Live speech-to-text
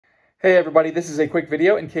Hey everybody, this is a quick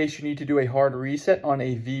video in case you need to do a hard reset on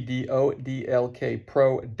a VDO DLK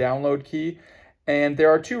Pro download key. And there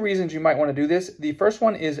are two reasons you might want to do this. The first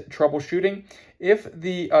one is troubleshooting. If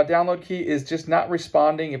the download key is just not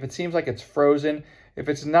responding, if it seems like it's frozen, if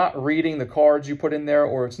it's not reading the cards you put in there,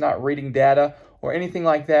 or it's not reading data, or anything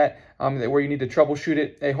like that, where you need to troubleshoot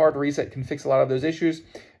it, a hard reset can fix a lot of those issues.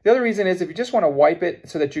 The other reason is if you just want to wipe it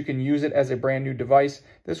so that you can use it as a brand new device,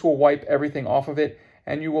 this will wipe everything off of it,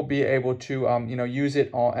 and you will be able to use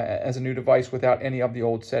it as a new device without any of the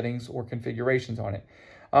old settings or configurations on it.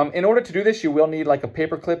 In order to do this, you will need like a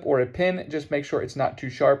paper clip or a pin. Just make sure it's not too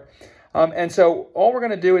sharp. And so all we're going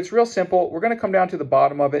to do, it's real simple. We're going to come down to the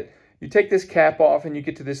bottom of it. You take this cap off and you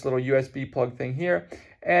get to this little USB plug thing here.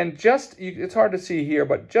 And it's hard to see here,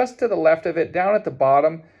 but just to the left of it, down at the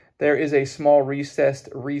bottom, there is a small recessed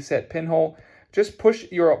reset pinhole. Just push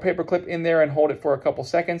your paper clip in there and hold it for a couple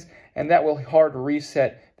seconds, and that will hard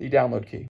reset the download key.